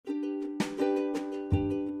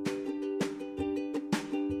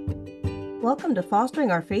Welcome to Fostering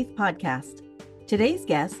Our Faith podcast. Today's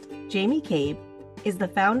guest, Jami Kaeb, is the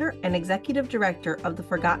founder and executive director of the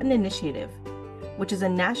Forgotten Initiative, which is a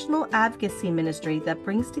national advocacy ministry that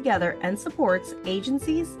brings together and supports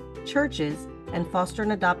agencies, churches, and foster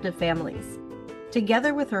and adoptive families.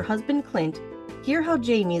 Together with her husband, Clint, hear how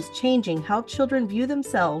Jami is changing how children view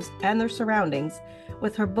themselves and their surroundings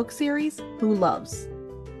with her book series, Who Loves.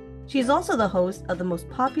 She is also the host of the most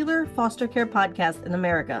popular foster care podcast in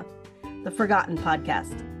America, the Forgotten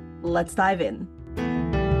Podcast. Let's dive in.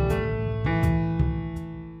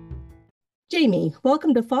 Jami,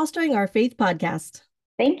 welcome to Fostering Our Faith podcast.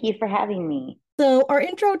 Thank you for having me. So our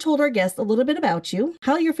intro told our guests a little bit about you,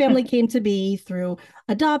 how your family came to be through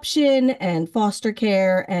adoption and foster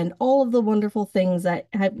care and all of the wonderful things that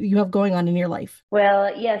you have going on in your life.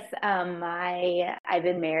 Well, yes, I've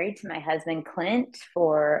been married to my husband, Clint,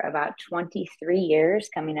 for about 23 years,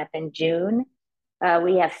 coming up in June.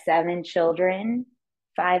 We have 7 children.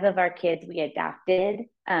 5 of our kids we adopted.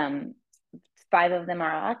 5 of them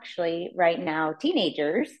are actually right now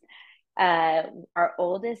teenagers. Our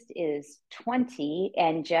oldest is 20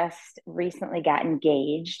 and just recently got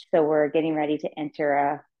engaged. So we're getting ready to enter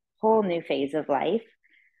a whole new phase of life.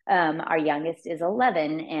 Our youngest is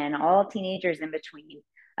 11 and all teenagers in between.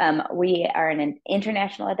 We are an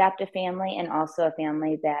international adoptive family and also a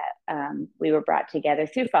family that we were brought together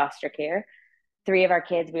through foster care. 3 of our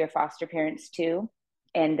kids, we are foster parents too,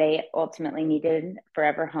 and they ultimately needed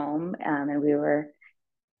forever home. And we were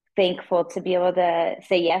thankful to be able to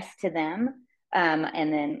say yes to them.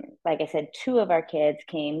 And then, like I said, 2 of our kids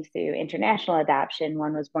came through international adoption.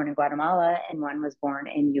 One was born in Guatemala and one was born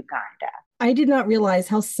in Uganda. I did not realize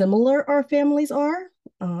how similar our families are.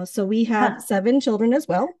 So we have 7 children as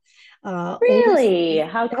well. Really?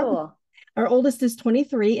 How cool. Our oldest is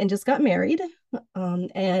 23 and just got married.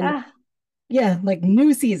 Yeah, like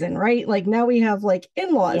new season, right? Like now we have like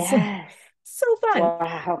in-laws. Yes. So fun.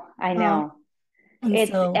 Wow. I know.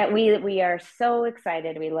 We are so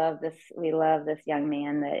excited. We love this young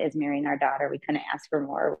man that is marrying our daughter. We couldn't ask for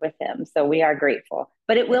more with him. So we are grateful.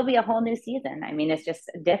 But it will be a whole new season. I mean, it's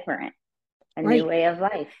just different, new way of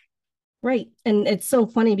life. Right. And it's so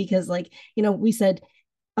funny because we said,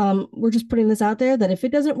 we're just putting this out there that if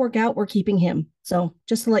it doesn't work out, we're keeping him. So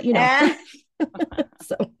just to let you know.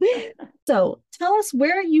 So tell us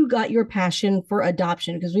where you got your passion for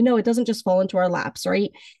adoption, because we know it doesn't just fall into our laps,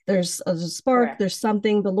 right? There's a spark, Correct. There's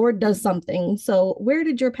something, the Lord does something. So where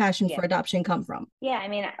did your passion for adoption come from? Yeah, I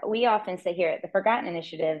mean, we often say here at the Forgotten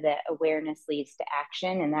Initiative that awareness leads to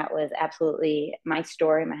action. And that was absolutely my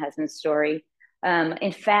story, my husband's story.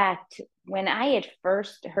 In fact, when I had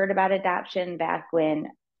first heard about adoption back when,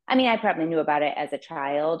 I probably knew about it as a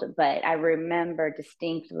child, but I remember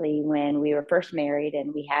distinctly when we were first married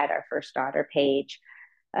and we had our first daughter, Paige,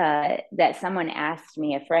 that someone asked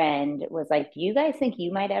me, a friend was like, do you guys think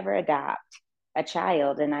you might ever adopt a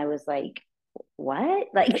child? And I was like, what?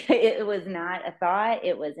 Like, it was not a thought.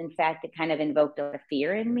 It was, in fact, it kind of invoked a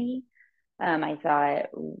fear in me. I thought,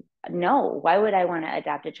 no, why would I want to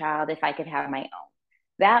adopt a child if I could have my own?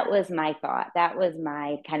 That was my thought. That was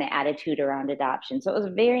my kind of attitude around adoption. So it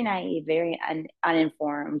was very naive, very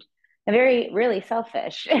uninformed, and very, really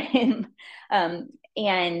selfish. And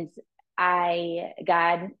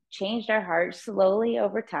God changed our hearts slowly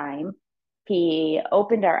over time. He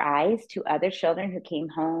opened our eyes to other children who came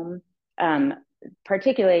home,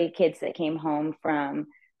 particularly kids that came home from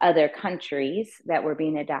other countries that were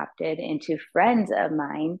being adopted, into friends of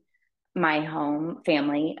mine, my home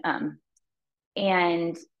family.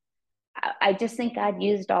 And I just think God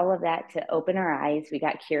used all of that to open our eyes. We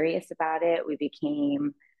got curious about it. We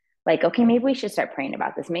became like, okay, maybe we should start praying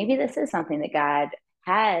about this. Maybe this is something that God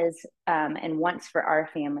has and wants for our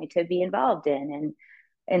family to be involved in.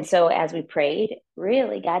 And so as we prayed,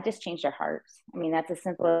 really, God just changed our hearts. I mean, that's as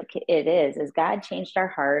simple as it is God changed our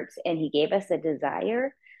hearts, and he gave us a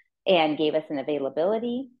desire and gave us an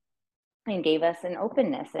availability and gave us an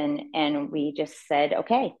openness. And we just said,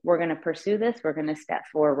 okay, we're going to pursue this. We're going to step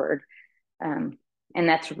forward. And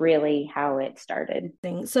that's really how it started.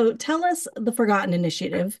 So tell us the Forgotten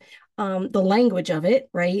Initiative, the language of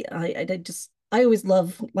it, right? I always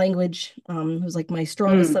love language. It was like my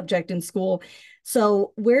strongest subject in school.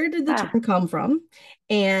 So where did the term come from?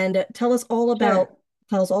 And tell us all about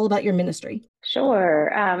your ministry.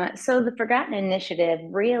 Sure. So the Forgotten Initiative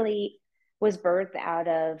really was birthed out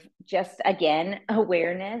of just, again,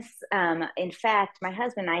 awareness. In fact, my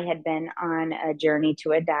husband and I had been on a journey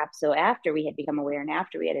to adopt. So after we had become aware and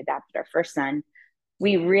after we had adopted our first son,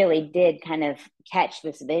 we really did kind of catch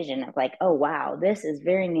this vision of like, oh, wow, this is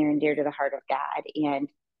very near and dear to the heart of God. And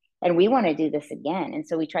And we want to do this again. And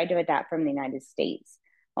so we tried to adopt from the United States.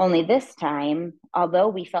 Only this time, although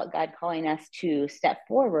we felt God calling us to step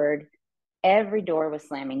forward, every door was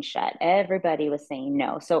slamming shut. Everybody was saying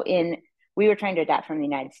no. We were trying to adopt from the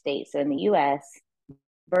United States. So in the US,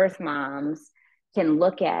 birth moms can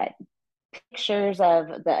look at pictures of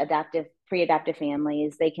the pre-adoptive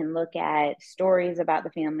families. They can look at stories about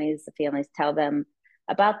the families tell them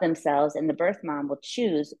about themselves, and the birth mom will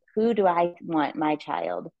choose, who do I want my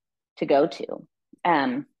child to go to?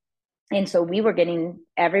 And so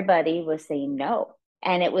everybody was saying no.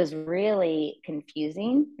 And it was really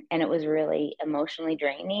confusing, and it was really emotionally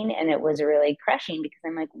draining, and it was really crushing, because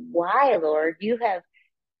I'm like, why, Lord? You have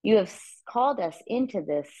called us into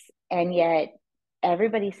this, and yet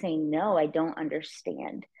everybody's saying no. I don't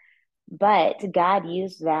understand. But God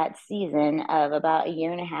used that season of about a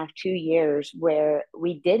year and a half, 2 years, where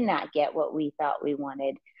we did not get what we thought we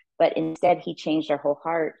wanted, but instead He changed our whole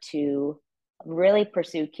heart to really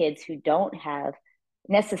pursue kids who don't have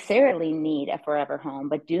necessarily need a forever home,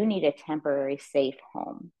 but do need a temporary safe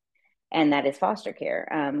home. And that is foster care.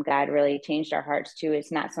 God really changed our hearts to,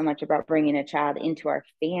 it's not so much about bringing a child into our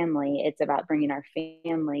family, it's about bringing our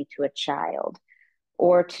family to a child,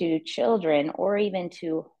 or to children, or even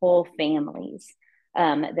to whole families,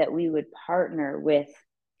 that we would partner with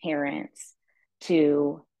parents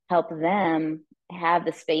to help them have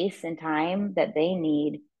the space and time that they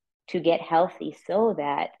need to get healthy, so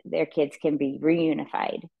that their kids can be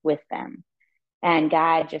reunified with them. And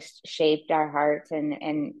God just shaped our hearts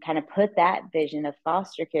and kind of put that vision of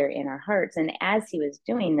foster care in our hearts. And as He was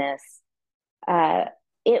doing this,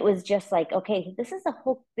 it was just like, okay,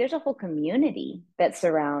 there's a whole community that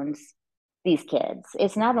surrounds these kids.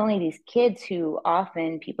 It's not only these kids who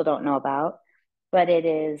often people don't know about, but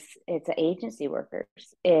it's agency workers,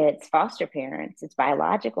 it's foster parents, it's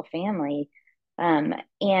biological family.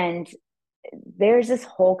 And there's this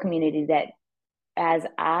whole community that, as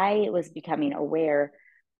I was becoming aware,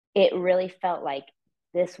 it really felt like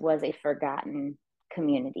this was a forgotten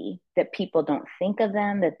community, that people don't think of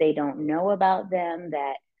them, that they don't know about them,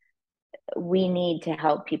 that we need to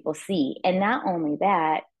help people see. And not only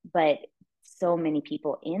that, but so many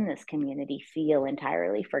people in this community feel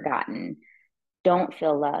entirely forgotten, don't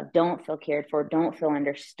feel loved, don't feel cared for, don't feel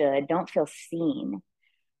understood, don't feel seen.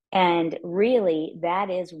 And really, that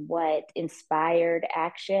is what inspired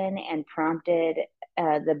action and prompted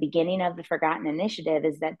the beginning of the Forgotten Initiative,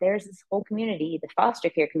 is that there's this whole community, the foster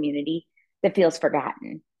care community, that feels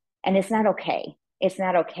forgotten. And it's not okay. It's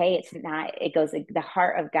not okay. It goes, like, the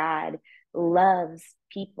heart of God loves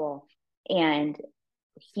people. And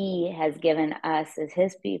He has given us, as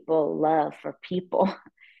His people, love for people.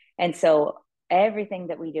 And so everything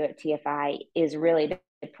that we do at TFI is really to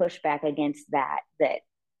push back against that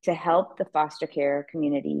to help the foster care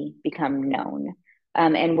community become known.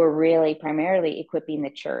 And we're really primarily equipping the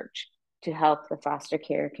church to help the foster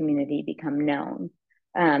care community become known.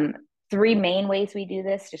 Three main ways we do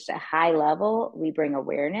this, just a high level. We bring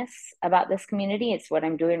awareness about this community. It's what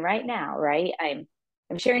I'm doing right now, right? I'm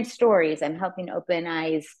sharing stories. I'm helping open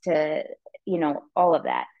eyes to, all of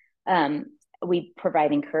that. We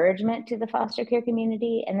provide encouragement to the foster care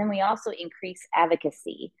community, and then we also increase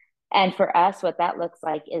advocacy. And for us, what that looks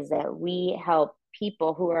like is that we help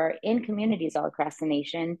people who are in communities all across the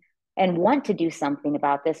nation and want to do something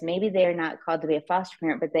about this. Maybe they're not called to be a foster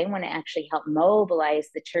parent, but they want to actually help mobilize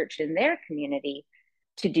the church in their community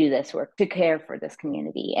to do this work, to care for this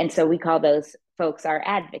community. And so we call those folks our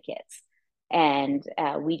advocates. And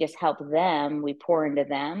we just help them. We pour into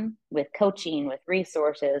them with coaching, with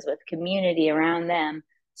resources, with community around them,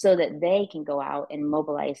 so that they can go out and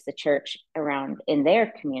mobilize the church around in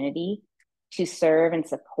their community to serve and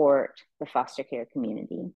support the foster care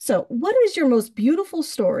community. So, what is your most beautiful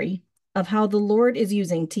story of how the Lord is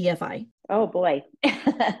using TFI? Oh boy.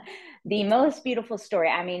 The most beautiful story.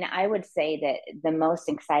 I mean, I would say that the most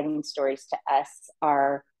exciting stories to us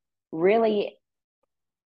are really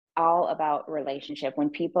all about relationship, when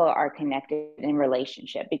people are connected in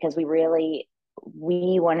relationship, because we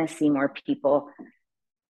want to see more people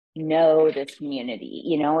know this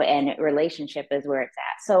community, and relationship is where it's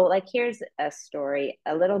at. So, like, here's a story.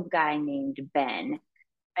 A little guy named Ben.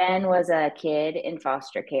 Ben was a kid in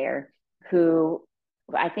foster care who,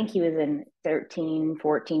 I think he was in 13,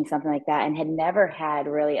 14, something like that, and had never had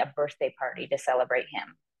really a birthday party to celebrate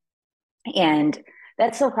him. And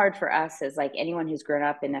that's so hard for us, as like anyone who's grown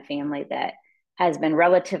up in a family that has been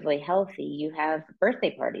relatively healthy. You have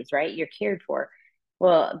birthday parties, right? You're cared for.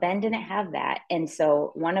 Well, Ben didn't have that. And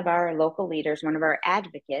so one of our local leaders, one of our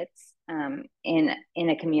advocates in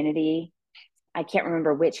a community I can't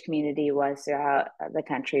remember which community it was throughout the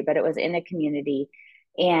country, but it was in a community.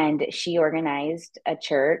 And she organized a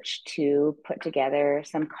church to put together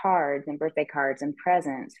some cards and birthday cards and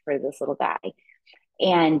presents for this little guy.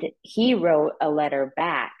 And he wrote a letter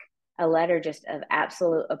back, a letter just of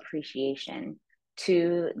absolute appreciation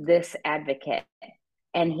to this advocate.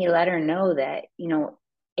 And he let her know that,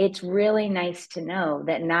 it's really nice to know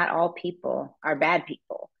that not all people are bad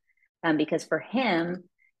people. Because for him,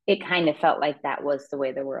 it kind of felt like that was the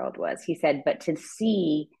way the world was. He said, but to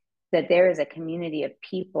see that there is a community of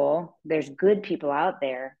people, there's good people out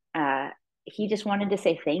there. He just wanted to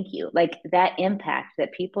say thank you. Like that impact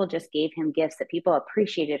that people just gave him gifts, that people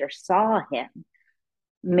appreciated or saw him,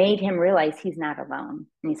 made him realize he's not alone.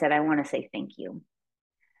 And he said, I want to say thank you.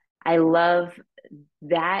 I love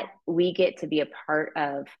that we get to be a part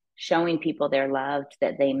of showing people they're loved,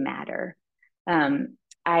 that they matter.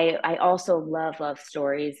 I also love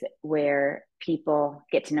stories where people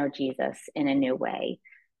get to know Jesus in a new way.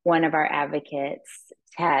 One of our advocates,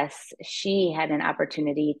 Tess, she had an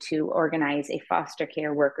opportunity to organize a foster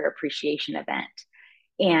care worker appreciation event.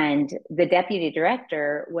 And the deputy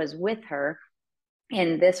director was with her.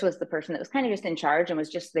 And this was the person that was kind of just in charge and was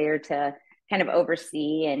just there to kind of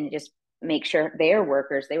oversee and just make sure their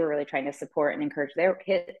workers, they were really trying to support and encourage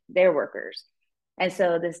their workers. And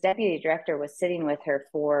so this deputy director was sitting with her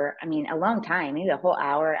for, a long time, maybe a whole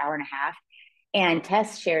hour, hour and a half. And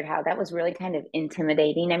Tess shared how that was really kind of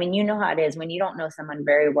intimidating. You know how it is when you don't know someone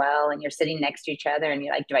very well and you're sitting next to each other and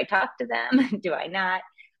you're like, do I talk to them? Do I not?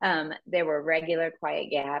 There were regular quiet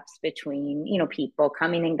gaps between, people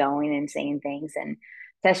coming and going and saying things. And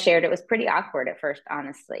Tess shared it was pretty awkward at first,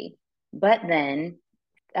 honestly. But then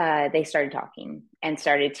they started talking and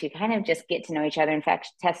started to kind of just get to know each other. In fact,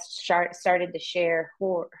 Tess started to share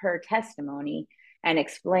her testimony and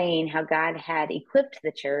explain how God had equipped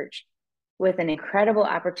the church with an incredible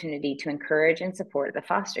opportunity to encourage and support the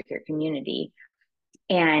foster care community.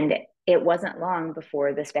 And it wasn't long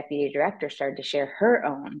before this deputy director started to share her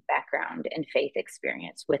own background and faith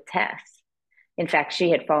experience with Tess. In fact, she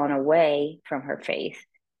had fallen away from her faith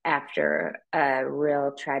after a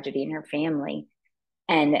real tragedy in her family.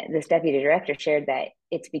 And this deputy director shared that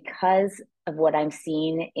it's because of what I'm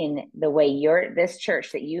seeing in the way this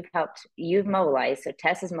church that you've mobilized. So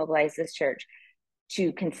Tess has mobilized this church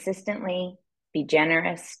to consistently be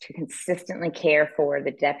generous, to consistently care for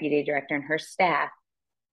the deputy director and her staff,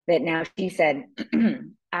 that now she said,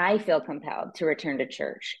 I feel compelled to return to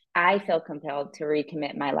church. I feel compelled to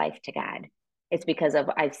recommit my life to God. It's because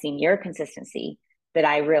I've seen your consistency that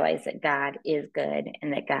I realize that God is good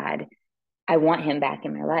and that I want him back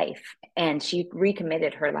in my life. And she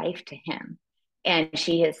recommitted her life to him. And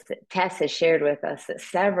Tess has shared with us that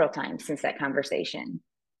several times since that conversation,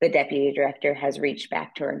 the deputy director has reached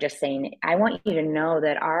back to her just saying, I want you to know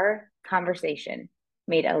that our conversation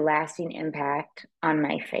made a lasting impact on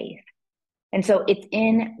my faith. And so it's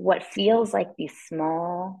in what feels like these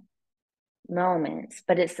small moments,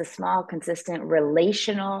 but it's the small, consistent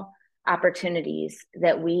relational opportunities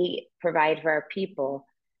that we provide for our people.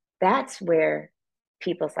 That's where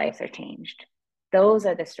people's lives are changed. Those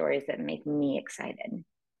are the stories that make me excited.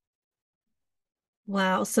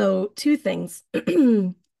 Wow. So two things.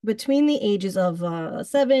 Between the ages of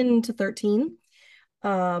 7 to 13,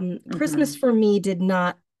 Christmas for me did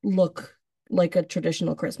not look like a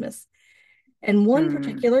traditional Christmas. And one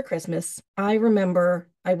particular Christmas, I remember,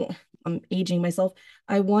 I'm aging myself,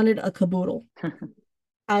 I wanted a caboodle.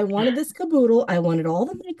 I wanted this caboodle. I wanted all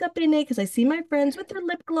the makeup in it because I see my friends with their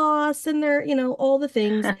lip gloss and their, all the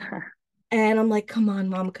things. And I'm like, come on,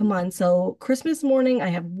 Mom, come on. So Christmas morning, I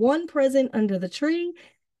have one present under the tree,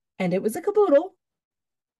 and it was a caboodle,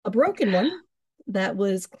 a broken one that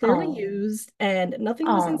was clearly used, and nothing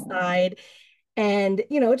was inside. And,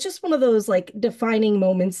 it's just one of those like defining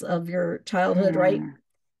moments of your childhood, right?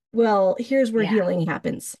 Well, here's where healing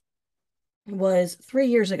happens. It was 3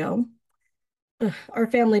 years ago. Our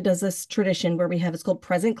family does this tradition where it's called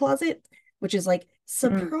present closet, which is like,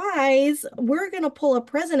 surprise, we're going to pull a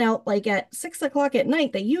present out like at 6 o'clock at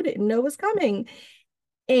night that you didn't know was coming.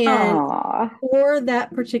 And for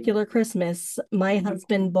that particular Christmas, my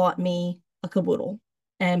husband bought me a caboodle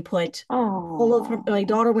and put all of my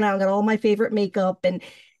daughter went out and got all my favorite makeup and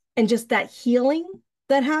just that healing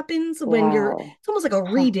that happens when it's almost like a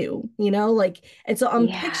redo, like, and so I'm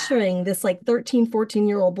picturing this like 13,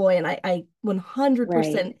 14-year-old boy, and I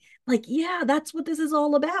 100% like, yeah, that's what this is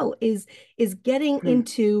all about, is getting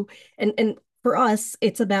into, and for us,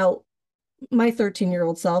 it's about my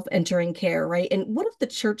 13-year-old self entering care, right? And what if the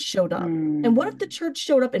church showed up? And what if the Mm, church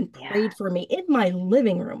showed up and yeah. prayed for me in my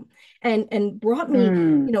living room and brought me,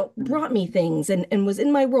 Mm, brought me things and was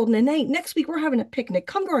in my world. And then, hey, next week we're having a picnic.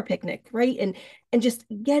 Come to our picnic, right? And just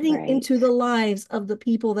getting right. into the lives of the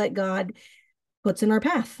people that God puts in our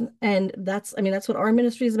path. And that's what our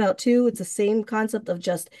ministry is about too. It's the same concept of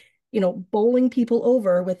just, bowling people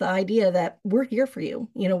over with the idea that we're here for you.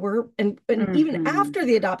 And even Hmm. after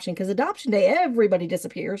the adoption, because adoption day, everybody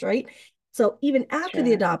disappears, right? So even after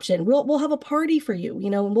the Sure. adoption, we'll have a party for you,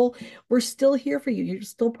 and we're still here for you. You're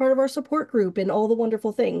still part of our support group and all the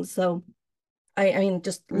wonderful things. So I mean,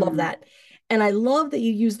 just love Mm, that. And I love that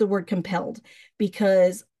you use the word compelled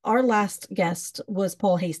because our last guest was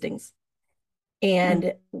Paul Hastings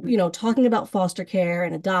mm, and talking about foster care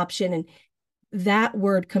and adoption and that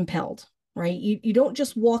word compelled, right? You don't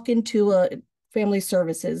just walk into a family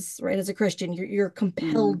services, right? As a Christian, you're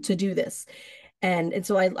compelled mm, to do this. And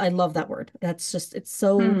so I love that word. It's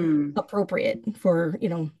so mm. appropriate for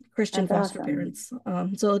Christian That's foster awesome. parents.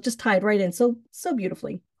 So it just tied right in so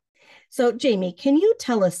beautifully. So Jami, can you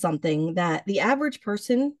tell us something that the average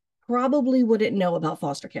person probably wouldn't know about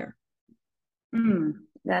foster care?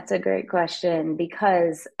 That's a great question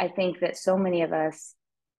because I think that so many of us,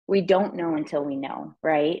 we don't know until we know,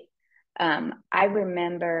 right? I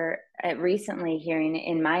remember recently hearing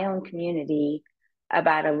in my own community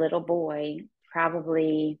about a little boy,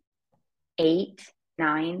 probably 8,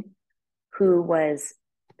 9, who was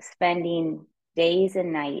spending days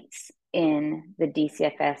and nights in the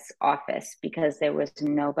DCFS office because there was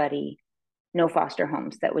nobody, no foster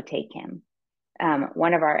homes that would take him.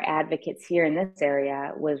 One of our advocates here in this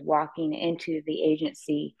area was walking into the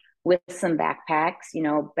agency with some backpacks,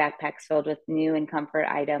 backpacks filled with new and comfort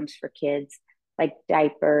items for kids, like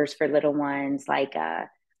diapers for little ones, like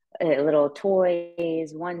little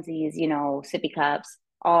toys, onesies, sippy cups,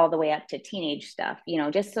 all the way up to teenage stuff,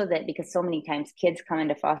 just so that because so many times kids come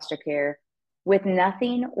into foster care with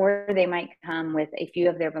nothing, or they might come with a few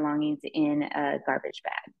of their belongings in a garbage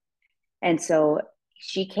bag. And so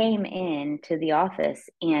she came in to the office,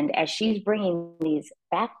 and as she's bringing these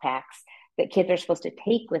backpacks that kids are supposed to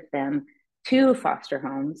take with them to foster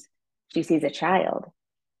homes, she sees a child.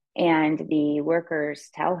 And the workers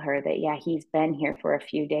tell her that, yeah, he's been here for a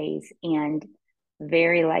few days, and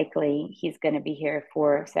very likely he's going to be here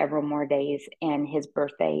for several more days. And his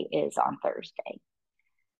birthday is on Thursday.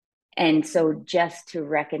 And so just to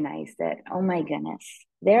recognize that, oh my goodness,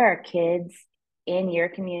 there are kids in your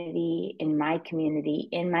community, in my community,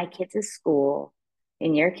 in my kids' school,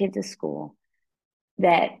 in your kids' school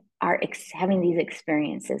that are having these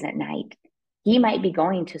experiences at night. He might be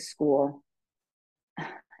going to school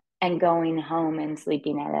and going home and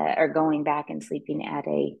sleeping or going back and sleeping at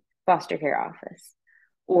a foster care office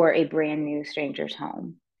or a brand new stranger's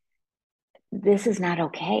home. This is not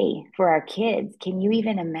okay for our kids. Can you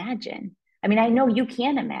even imagine? I mean, I know you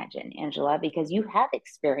can imagine, Angela, because you have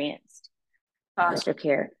experienced foster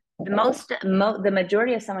care. The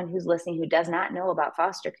majority of someone who's listening who does not know about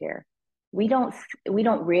foster care, we don't we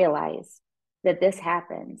don't realize that this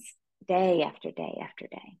happens day after day after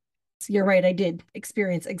day. So you're right, I did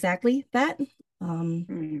experience exactly that. Um,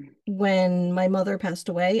 Mm, when my mother passed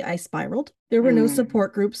away, I spiraled. There were no mm,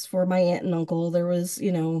 support groups for my aunt and uncle. There was,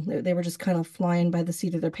 they were just kind of flying by the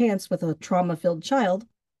seat of their pants with a trauma-filled child.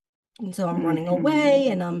 And so I'm running mm, away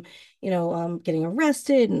and I'm getting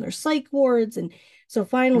arrested and there's psych wards. And so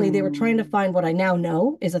finally they were trying to mm. find what I now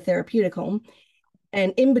know is a therapeutic home.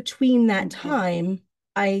 And in between that Okay. time,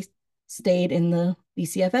 I stayed in the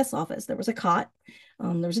BCFS office. There was a cot,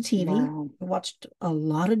 there was a TV. Wow. I watched a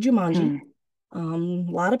lot of Jumanji, Mm.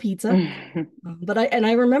 a lot of pizza. But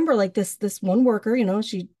I remember like this one worker,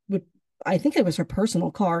 she would, I think it was her personal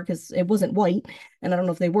car because it wasn't white, and I don't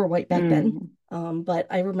know if they were white back then. Mm. But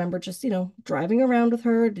I remember just driving around with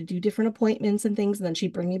her to do different appointments and things, and then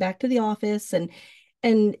she'd bring me back to the office and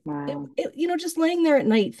Wow. just laying there at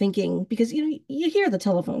night thinking because you hear the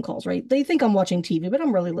telephone calls, right? They think I'm watching TV, but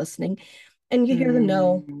I'm really listening. And you hear the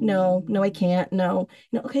no, no, no, I Mm. can't, no,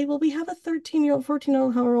 okay, well, we have a 13-year-old,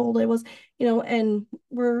 14-year-old, however old I was, and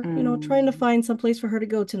we're, trying to Mm. find some place for her to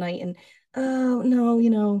go tonight. And oh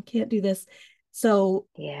no, can't do this. So,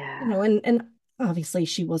 Yeah. and obviously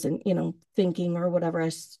she wasn't, thinking or whatever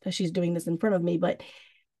as she's doing this in front of me, but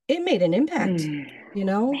it made an impact, Mm. it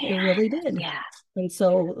Man. really did. Yeah. And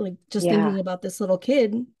so like just thinking Yeah. about this little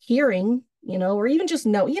kid hearing, or even just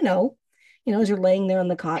know, as you're laying there on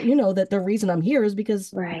the cot, that the reason I'm here is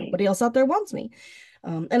because Right. nobody else out there wants me.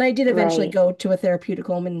 And I did eventually Right. go to a therapeutic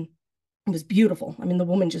home and it was beautiful. I mean, the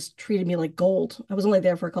woman just treated me like gold. I was only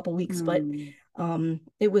there for a couple weeks, but Mm.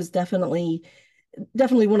 It was definitely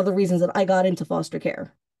one of the reasons that I got into foster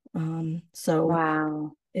care. So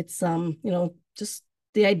Wow. it's just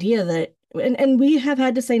the idea that and we have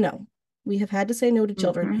had to say no. We have had to say no to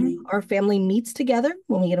children. Mm-hmm. Our family meets together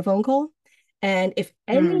when we get a phone call. And if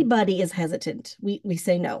Mm. anybody is hesitant, we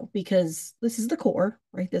say no because this is the core,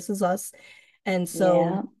 right? This is us. And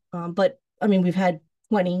so, Yeah. but I mean, we've had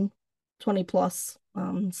 20 plus.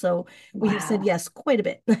 So we have said Wow. yes quite a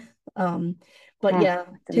bit. Um, but Oh, yeah,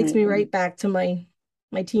 that's takes me right amazing. back to my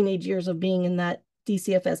teenage years of being in that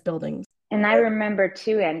DCFS building. And I remember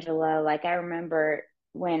too, Angela, like I remember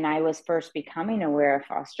when I was first becoming aware of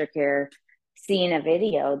foster care, seeing a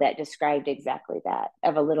video that described exactly that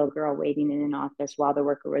of a little girl waiting in an office while the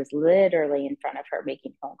worker was literally in front of her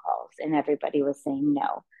making phone calls. And everybody was saying,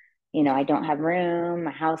 no, I don't have room.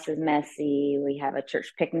 My house is messy. We have a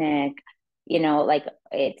church picnic. Like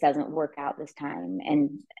it doesn't work out this time.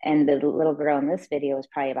 And the little girl in this video is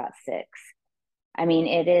probably about 6. I mean,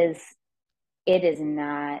 it is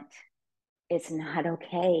not it's not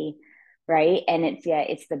okay, right? And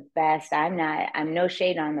it's the best. I'm no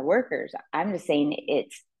shade on the workers. I'm just saying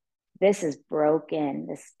this is broken.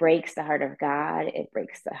 This breaks the heart of God. It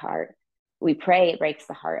breaks the heart. We pray it breaks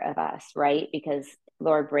the heart of us, right? Because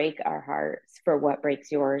Lord, break our hearts for what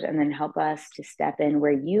breaks yours, and then help us to step in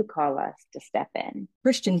where you call us to step in.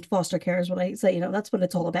 Christian foster care is what I say, that's what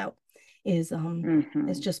it's all about is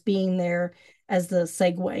Mm-hmm. just being there as the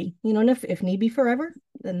segue, and if need be forever,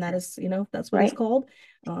 then that's what it's Right? called.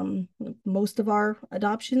 Um, Most of our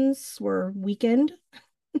adoptions were weekend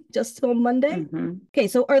just till Monday. Mm-hmm. Okay,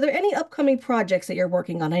 so are there any upcoming projects that you're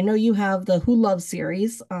working on? I know you have the Who Loves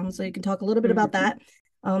series, so you can talk a little bit about Mm-hmm.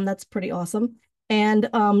 that. That's pretty awesome. And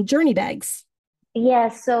journey bags. Yeah,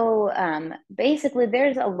 so basically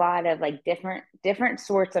there's a lot of like different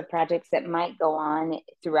sorts of projects that might go on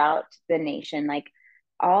throughout the nation. Like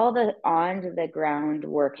all the on the ground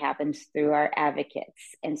work happens through our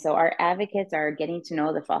advocates. And so our advocates are getting to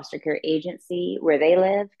know the foster care agency where they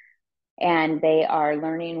live, and they are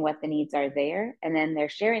learning what the needs are there. And then they're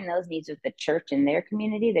sharing those needs with the church in their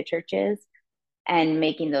community, the churches, and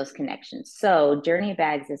making those connections. So journey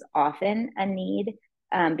bags is often a need,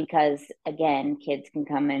 because again, kids can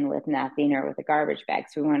come in with nothing or with a garbage bag.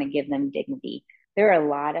 So we want to give them dignity. There are a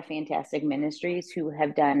lot of fantastic ministries who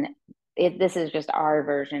have done it. This is just our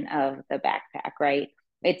version of the backpack, right?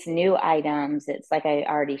 It's new items. It's like I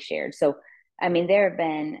already shared. So I mean, there have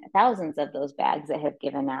been thousands of those bags that have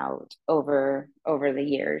given out over the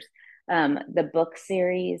years. The book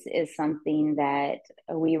series is something that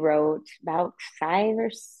we wrote about 5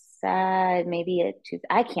 or 6, maybe two.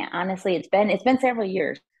 I can't honestly. It's been several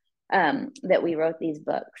years that we wrote these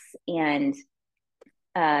books, and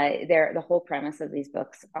the whole premise of these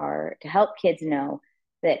books are to help kids know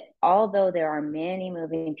that although there are many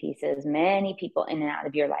moving pieces, many people in and out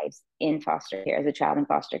of your lives in foster care as a child in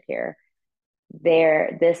foster care,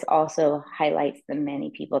 this also highlights the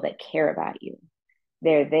many people that care about you.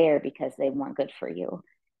 They're there because they want good for you.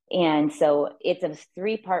 And so it's a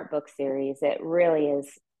 3-part book series that really is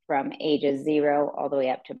from ages 0 all the way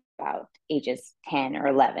up to about ages 10 or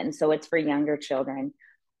 11. So it's for younger children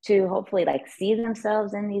to hopefully like see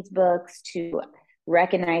themselves in these books, to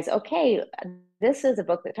recognize, okay, this is a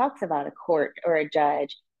book that talks about a court or a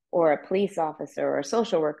judge or a police officer or a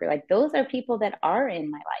social worker. Like those are people that are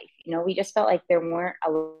in my life. We just felt like there weren't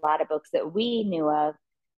a lot of books that we knew of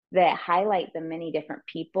that highlight the many different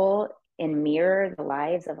people and mirror the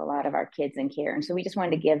lives of a lot of our kids in care. And so we just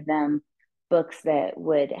wanted to give them books that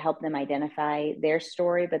would help them identify their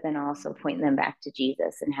story, but then also point them back to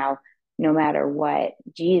Jesus and how no matter what,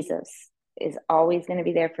 Jesus is always going to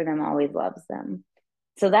be there for them, always loves them.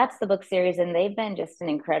 So that's the book series. And they've been just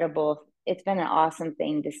it's been an awesome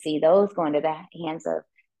thing to see those go into the hands of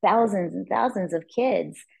thousands and thousands of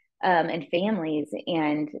kids and families.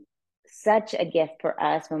 And such a gift for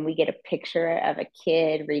us when we get a picture of a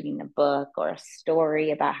kid reading a book or a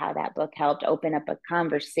story about how that book helped open up a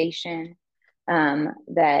conversation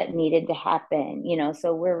that needed to happen.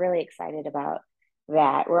 So we're really excited about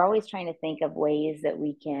that. We're always trying to think of ways that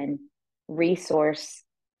we can resource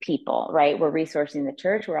people, right? We're resourcing the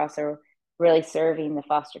church. We're also really serving the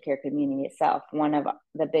foster care community itself. One of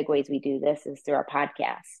the big ways we do this is through our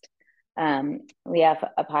podcast. We have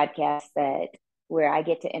a podcast where I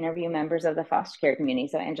get to interview members of the foster care community.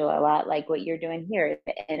 So Angela, a lot like what you're doing here,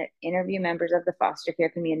 interview members of the foster care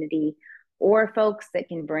community or folks that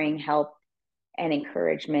can bring help and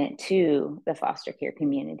encouragement to the foster care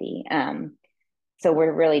community. So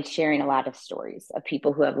we're really sharing a lot of stories of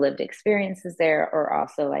people who have lived experiences there, or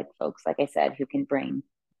also like folks, like I said, who can bring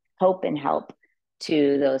hope and help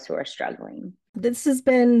to those who are struggling. This has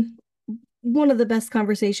been one of the best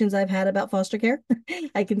conversations I've had about foster care.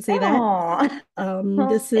 I can say that.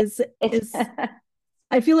 This is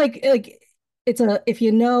I feel like it's a if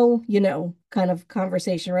you know kind of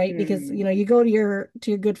conversation, right? Because you go to your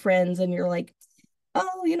good friends and you're like,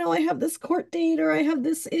 oh, I have this court date or I have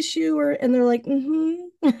this issue and they're like,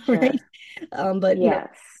 Sure. right. But yes.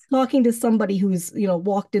 Talking to somebody who's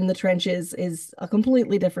walked in the trenches is a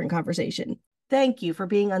completely different conversation. Thank you for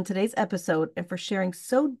being on today's episode and for sharing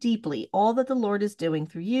so deeply all that the Lord is doing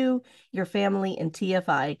through you, your family, and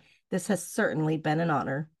TFI. This has certainly been an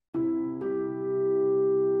honor.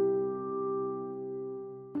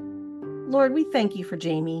 Lord, we thank you for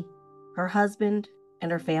Jami, her husband,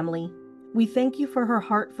 and her family. We thank you for her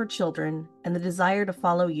heart for children and the desire to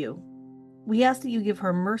follow you. We ask that you give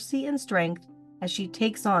her mercy and strength as she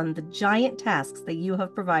takes on the giant tasks that you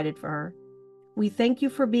have provided for her. We thank you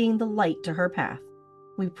for being the light to her path.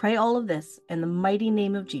 We pray all of this in the mighty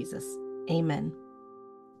name of Jesus. Amen.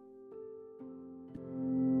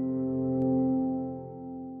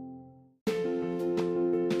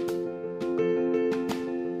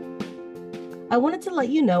 I wanted to let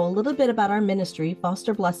you know a little bit about our ministry,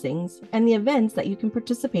 Foster Blessings, and the events that you can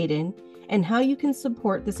participate in and how you can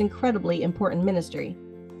support this incredibly important ministry.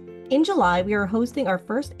 In July, we are hosting our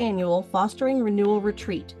first annual Fostering Renewal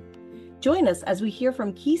Retreat. Join us as we hear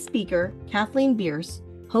from key speaker Kathleen Bierce,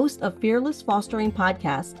 host of Fearless Fostering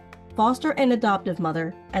Podcast, foster and adoptive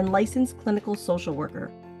mother, and licensed clinical social worker.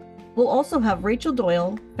 We'll also have Rachel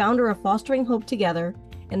Doyle, founder of Fostering Hope Together,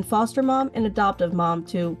 and foster mom and adoptive mom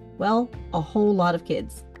to, well, a whole lot of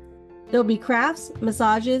kids. There'll be crafts,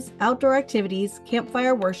 massages, outdoor activities,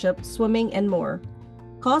 campfire worship, swimming, and more.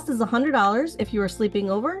 Cost is $100 if you are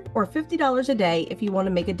sleeping over, or $50 a day if you want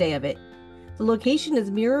to make a day of it. The location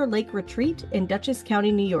is Mirror Lake Retreat in Dutchess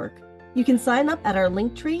County, New York. You can sign up at our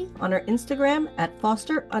link tree on our Instagram at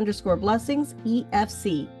foster_blessings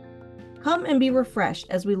EFC. Come and be refreshed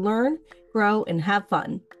as we learn, grow, and have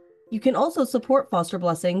fun. You can also support Foster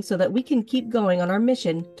Blessings so that we can keep going on our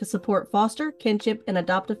mission to support foster, kinship, and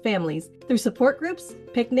adoptive families through support groups,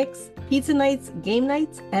 picnics, pizza nights, game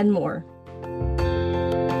nights, and more.